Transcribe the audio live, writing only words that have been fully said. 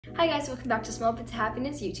Hi guys, welcome back to Small Bits of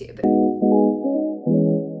Happiness YouTube.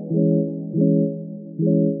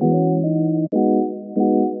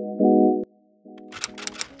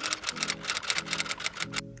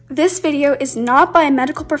 This video is not by a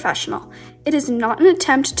medical professional. It is not an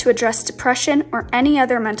attempt to address depression or any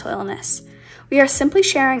other mental illness. We are simply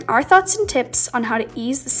sharing our thoughts and tips on how to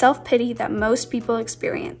ease the self-pity that most people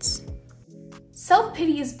experience.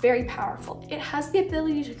 Self-pity is very powerful. It has the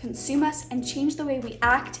ability to consume us and change the way we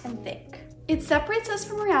act and think. It separates us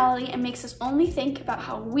from reality and makes us only think about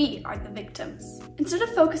how we are the victims. Instead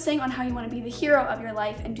of focusing on how you want to be the hero of your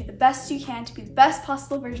life and do the best you can to be the best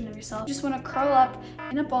possible version of yourself, you just want to curl up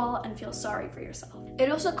in a ball and feel sorry for yourself.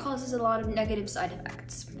 It also causes a lot of negative side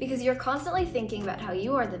effects. Because you're constantly thinking about how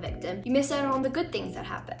you are the victim, you miss out on the good things that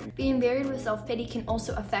happen. Being buried with self-pity can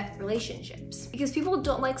also affect relationships. Because people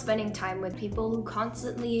don't like spending time with people who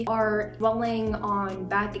constantly are dwelling on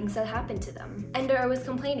bad things that happen to them and are always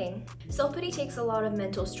complaining. Self-pity takes a lot of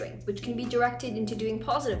mental strength, which can be directed into doing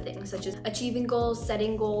positive things such as achieving goals,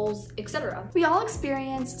 setting goals, etc. We all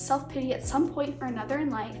experience self-pity at some point or another in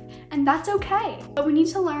life, and that's okay. But we need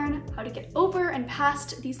to learn how to get over and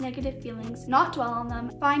past these negative feelings, not dwell on them,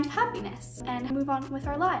 find happiness, and move on with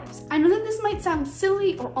our lives. I know that this might sound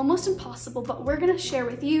silly or almost impossible, but we're gonna share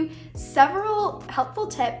with you several helpful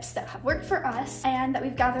tips that have worked for us and that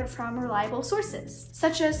we've gathered from reliable sources,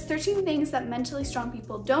 such as 13 things that mentally strong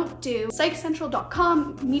people don't do,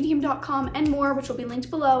 psychcentral.com, medium.com, and more, which will be linked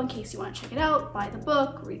below in case you want to check it out, buy the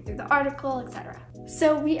book, read through the article, etc.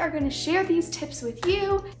 So we are going to share these tips with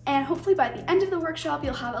you, and hopefully by the end of the workshop,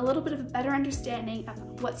 you'll have a little bit of a better understanding of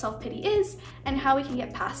what self-pity is and how we can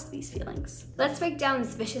get past these feelings. Let's break down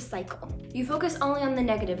this vicious cycle. You focus only on the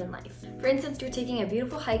negative in life. For instance, you're taking a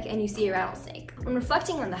beautiful hike and you see a rattlesnake. When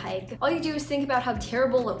reflecting on the hike, all you do is think about how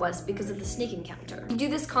terrible it was because of the snake encounter. You do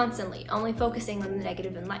this constantly, only focusing on the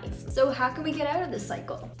negative in life. So how can we get out of this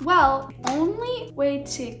cycle? Well, the only way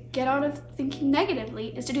to get out of thinking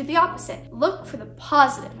negatively is to do the opposite. Look for the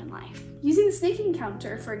positive in life. Using the snake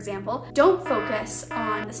encounter, for example, don't focus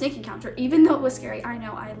on the snake encounter, even though it was scary. I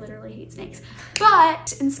know, I literally hate snakes.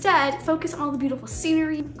 But instead, focus on all the beautiful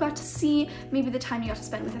scenery you got to see, maybe the time you got to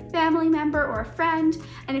spend with a family member or a friend,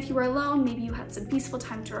 and if you were alone, maybe you had some peaceful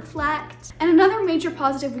time to reflect. And another major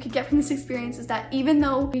positive we could get from this experience is that even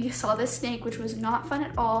though we saw this snake, which was not fun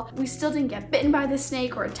at all, we still didn't get bitten by this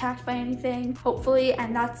snake or attacked by anything, hopefully,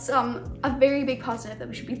 and that's a very big positive that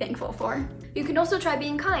we should be thankful for. You can also try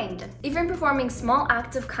being kind. Even performing small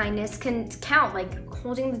acts of kindness can count, like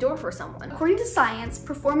holding the door for someone. According to science,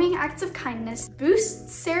 performing acts of kindness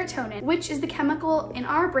boosts serotonin, which is the chemical in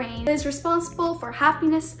our brain that is responsible for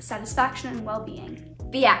happiness, satisfaction, and well-being.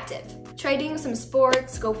 Be active. Try doing some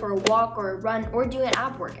sports, go for a walk or a run, or do an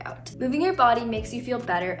ab workout. Moving your body makes you feel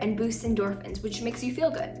better and boosts endorphins, which makes you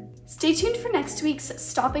feel good. Stay tuned for next week's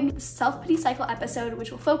Stopping the Self-Pity Cycle episode, which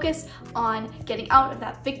will focus on getting out of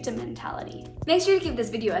that victim mentality. Make sure to give this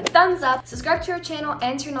video a thumbs up, subscribe to our channel,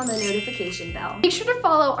 and turn on the notification bell. Make sure to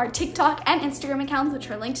follow our TikTok and Instagram accounts, which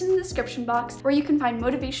are linked in the description box, where you can find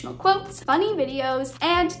motivational quotes, funny videos,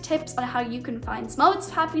 and tips on how you can find small bits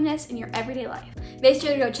of happiness in your everyday life. Make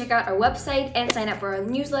sure to go check out our website and sign up for our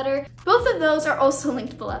newsletter. Both of those are also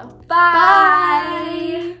linked below.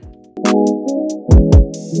 Bye!